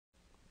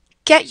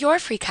Get your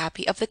free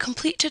copy of the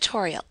complete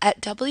tutorial at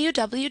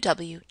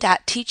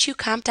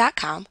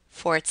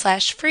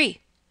www.teachucomp.com/free.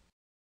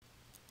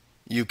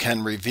 You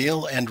can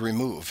reveal and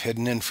remove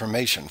hidden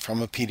information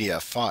from a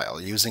PDF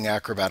file using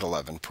Acrobat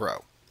 11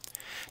 Pro.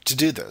 To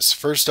do this,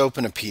 first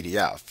open a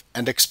PDF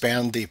and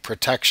expand the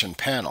Protection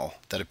panel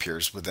that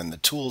appears within the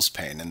Tools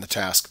pane in the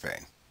Task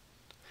pane.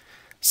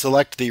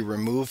 Select the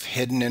Remove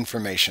Hidden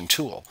Information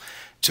tool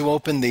to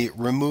open the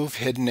Remove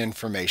Hidden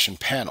Information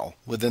panel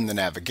within the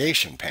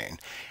Navigation pane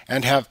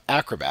and have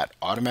Acrobat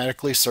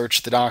automatically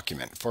search the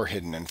document for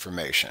hidden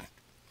information.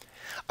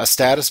 A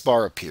status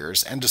bar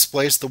appears and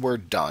displays the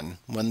word Done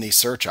when the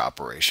search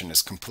operation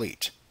is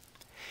complete.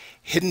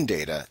 Hidden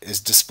data is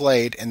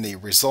displayed in the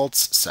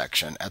Results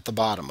section at the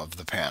bottom of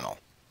the panel.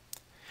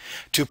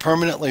 To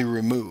permanently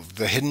remove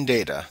the hidden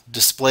data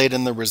displayed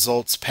in the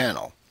Results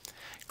panel,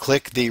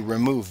 click the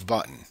Remove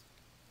button.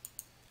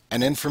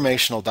 An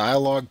informational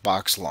dialog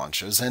box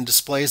launches and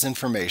displays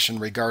information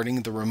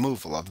regarding the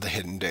removal of the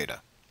hidden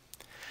data.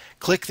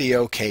 Click the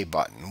OK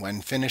button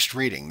when finished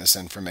reading this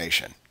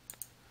information.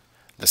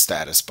 The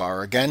status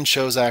bar again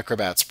shows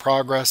Acrobat's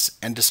progress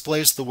and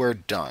displays the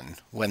word Done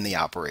when the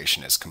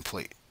operation is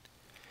complete.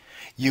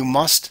 You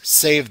must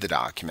save the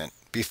document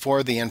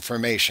before the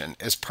information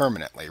is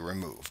permanently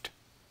removed.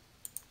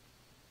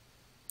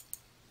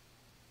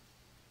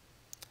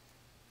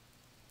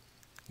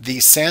 The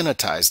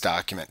Sanitize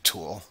Document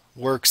tool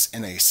works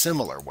in a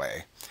similar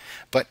way,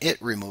 but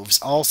it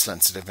removes all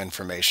sensitive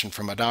information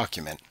from a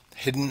document,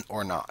 hidden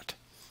or not.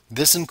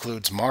 This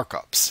includes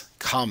markups,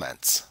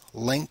 comments,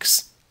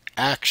 links,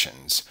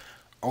 actions,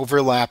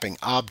 overlapping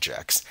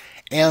objects,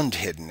 and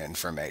hidden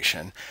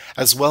information,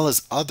 as well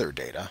as other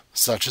data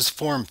such as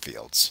form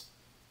fields.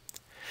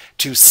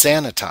 To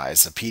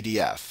sanitize a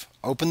PDF,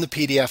 open the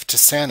PDF to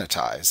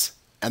sanitize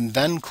and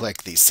then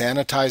click the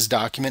Sanitize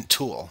Document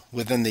tool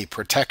within the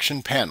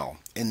Protection panel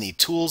in the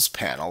Tools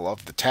panel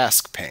of the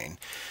Task pane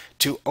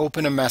to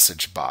open a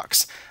message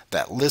box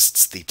that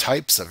lists the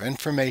types of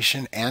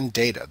information and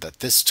data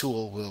that this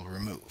tool will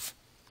remove.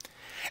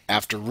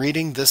 After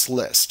reading this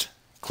list,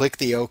 click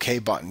the OK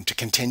button to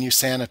continue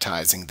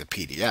sanitizing the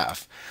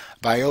PDF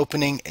by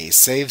opening a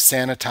Save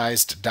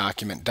Sanitized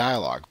Document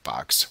dialog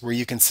box where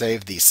you can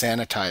save the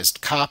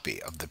sanitized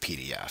copy of the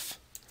PDF.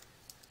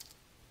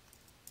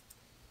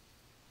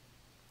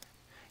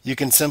 You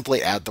can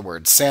simply add the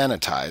word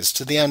Sanitize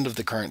to the end of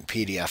the current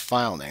PDF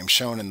file name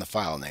shown in the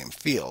File Name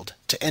field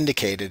to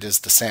indicate it is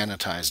the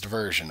sanitized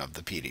version of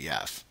the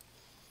PDF.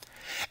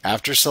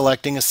 After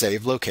selecting a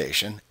save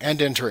location and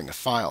entering a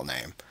file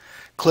name,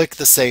 click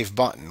the Save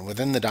button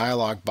within the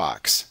dialog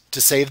box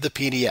to save the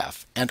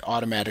PDF and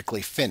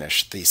automatically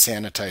finish the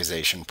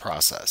sanitization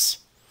process.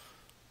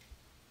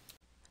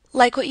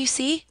 Like what you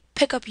see?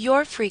 Pick up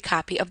your free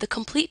copy of the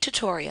complete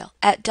tutorial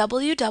at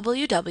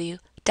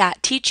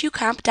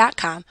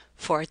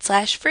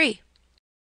www.teachucomp.com/free.